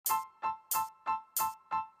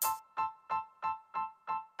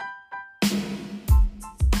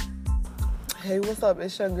Hey, what's up?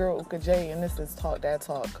 It's your girl Uka J, and this is Talk That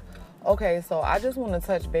Talk. Okay, so I just want to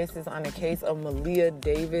touch bases on the case of Malia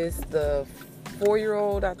Davis, the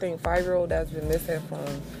 4-year-old, I think 5-year-old that's been missing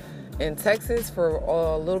in Texas for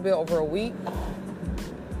a little bit over a week.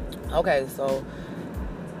 Okay, so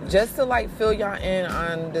just to fill y'all in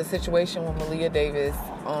on the situation with Malia Davis,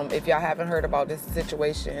 if y'all haven't heard about this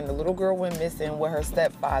situation, the little girl went missing with her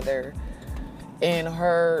stepfather and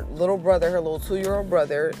her little brother, her little 2-year-old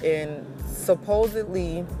brother, and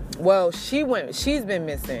supposedly, she's been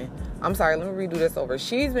missing. I'm sorry, let me redo this over.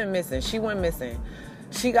 She's been missing. She went missing.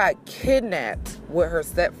 She got kidnapped with her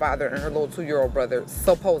stepfather and her little 2-year-old brother,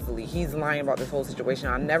 supposedly. He's lying about this whole situation.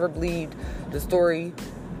 I never believed the story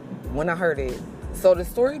when I heard it. So the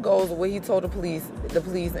story goes, what he told the police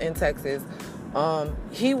in Texas,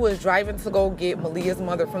 he was driving to go get Malia's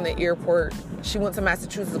mother from the airport. She went to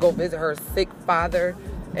Massachusetts to go visit her sick father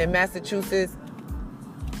in Massachusetts.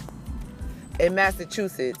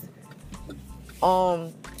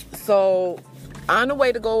 So on the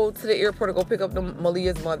way to go to the airport to go pick up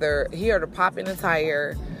Malia's mother, he heard a pop in the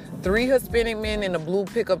tire. 3 Hispanic men in a blue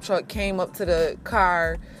pickup truck came up to the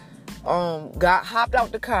car, hopped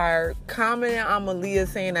out the car, commented on Malia,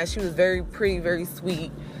 saying that she was very pretty, very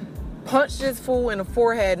sweet, punched this fool in the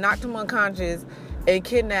forehead, knocked him unconscious, and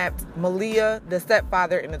kidnapped Malia, the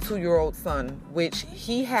stepfather, and the 2-year-old son, which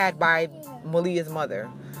he had by Malia's mother.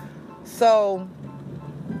 So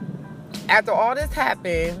after all this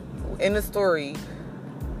happened in the story,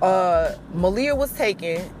 Malia was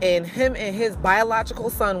taken, and him and his biological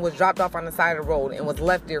son was dropped off on the side of the road and was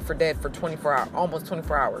left there for dead for 24 hours, almost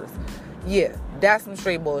 24 hours. Yeah, that's some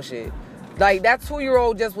straight bullshit. That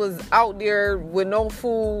 2-year-old just was out there with no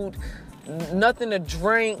food, nothing to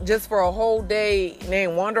drink, just for a whole day. They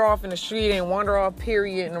ain't wander off in the street, ain't wander off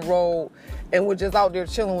period in the road, and was just out there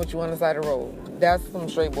chilling with you on the side of the road. That's some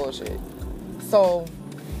straight bullshit. So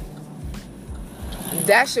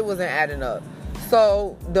that shit wasn't adding up.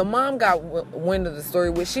 So the mom got wind of the story,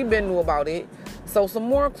 which she been knew about it. So some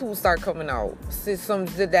more clues start coming out.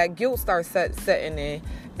 That guilt starts setting in,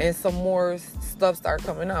 and some more stuff start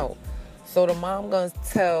coming out. So the mom gonna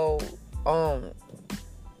tell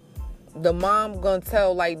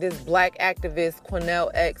this black activist Quinell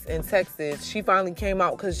X in Texas. She finally came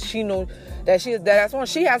out because she knew that she had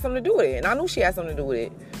something to do with it, and I knew she had something to do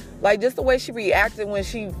with it. Just the way she reacted when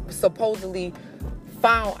she supposedly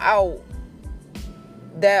found out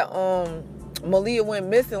that Malia went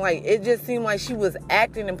missing, it just seemed like she was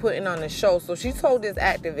acting and putting on a show. So she told this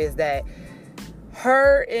activist that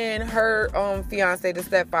her and her fiance, the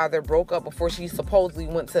stepfather, broke up before she supposedly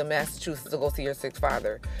went to Massachusetts to go see her sick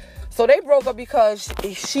father. So they broke up because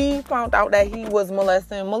she found out that he was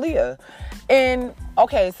molesting Malia. And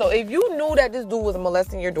okay, so if you knew that this dude was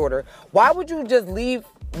molesting your daughter, why would you just leave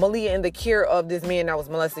Malia in the care of this man that was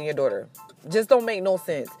molesting your daughter? Just don't make no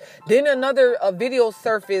sense. Then a video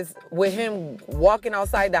surfaced with him walking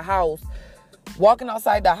outside the house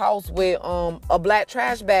with a black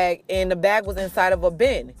trash bag, and the bag was inside of a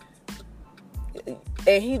bin.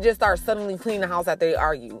 And he just started suddenly cleaning the house after they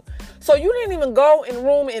argued. So you didn't even go in the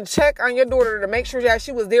room and check on your daughter to make sure that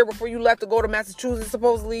she was there before you left to go to Massachusetts,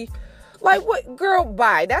 supposedly? What? Girl,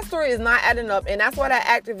 bye. That story is not adding up, and that's why that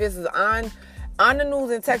activist is on the news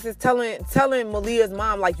in Texas telling Malia's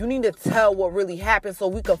mom, you need to tell what really happened so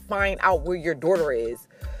we can find out where your daughter is.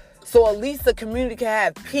 So at least the community can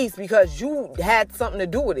have peace, because you had something to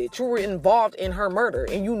do with it. You were involved in her murder,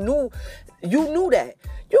 and you knew that.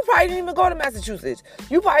 You probably didn't even go to Massachusetts.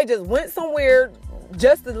 You probably just went somewhere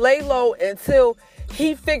just to lay low until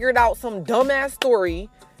he figured out some dumbass story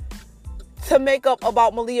to make up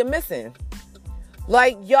about Malia missing.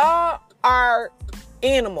 Y'all are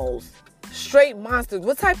animals. Straight monsters.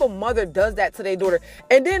 What type of mother does that to their daughter?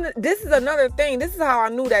 And then this is another thing. This is how I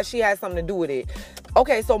knew that she had something to do with it.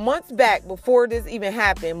 Okay, so months back, before this even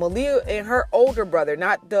happened, Malia and her older brother,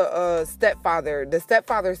 not the stepfather. The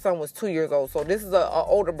stepfather's son was 2 years old. So this is an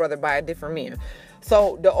older brother by a different man.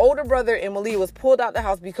 So the older brother and Malia was pulled out the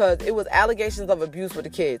house because it was allegations of abuse with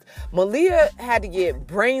the kids. Malia had to get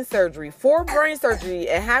brain surgery, 4 brain surgery,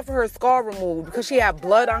 and half of her skull removed because she had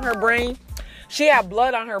blood on her brain. She had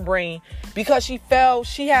blood on her brain because she fell.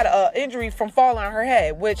 She had an injury from falling on her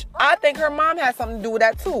head, which I think her mom had something to do with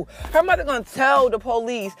that too. Her mother gonna tell the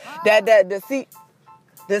police that the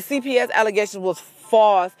CPS allegations was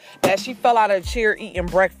false, that she fell out of a chair eating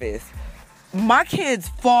breakfast. My kids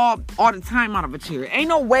fall all the time out of a chair. Ain't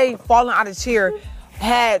no way falling out of a chair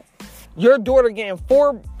had your daughter getting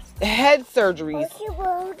 4 head surgeries.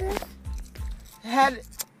 Had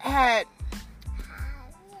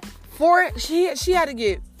 4. She had to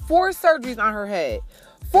get 4 surgeries on her head.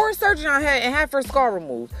 4 surgery on her head and half her skull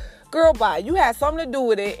removed. Girl, bye. You had something to do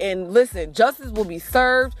with it. And listen, justice will be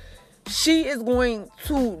served. She is going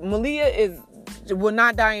to, Malia will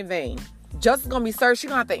not die in vain. Justice is going to be served. She's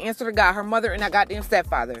going to have to answer to God, her mother, and that goddamn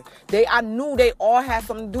stepfather. I knew they all had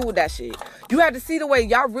something to do with that shit. You had to see the way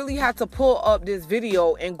y'all really had to pull up this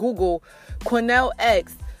video and Google Quinnell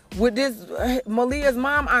X with this Malia's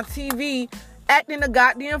mom on TV acting a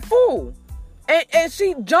goddamn fool. And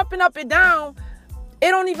she jumping up and down. It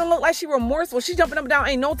don't even look like she remorseful. She jumping up and down.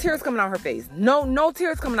 Ain't no tears coming out her face. No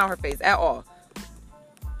tears coming out her face at all.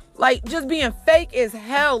 Like, just being fake as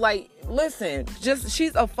hell. Like, listen,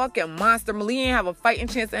 she's a fucking monster. Malia ain't have a fighting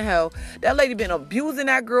chance in hell. That lady been abusing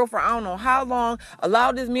that girl for I don't know how long.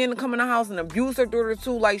 Allowed this man to come in the house and abuse her daughter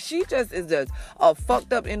too. Like, she just is just a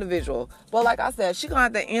fucked up individual. But like I said, she gonna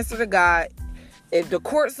have to answer to God. If the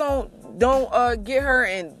courts don't get her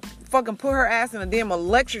and fucking put her ass in a damn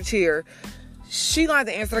electric chair, she gonna have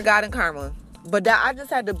to answer to God and karma. But I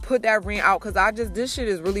just had to put that rant out because this shit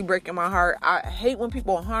is really breaking my heart. I hate when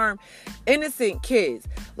people harm innocent kids.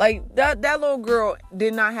 Like, that little girl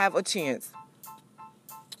did not have a chance.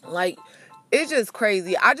 Like, it's just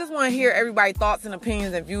crazy. I just want to hear everybody's thoughts and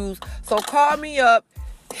opinions and views. So call me up,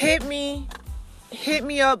 hit me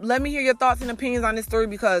up. Let me hear your thoughts and opinions on this story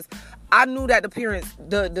because I knew that the parents,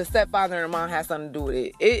 the stepfather and the mom had something to do with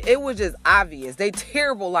it. It was just obvious. They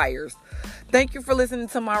terrible liars. Thank you for listening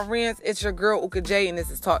to my rants. It's your girl, Uka J, and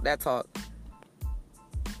this is Talk That Talk.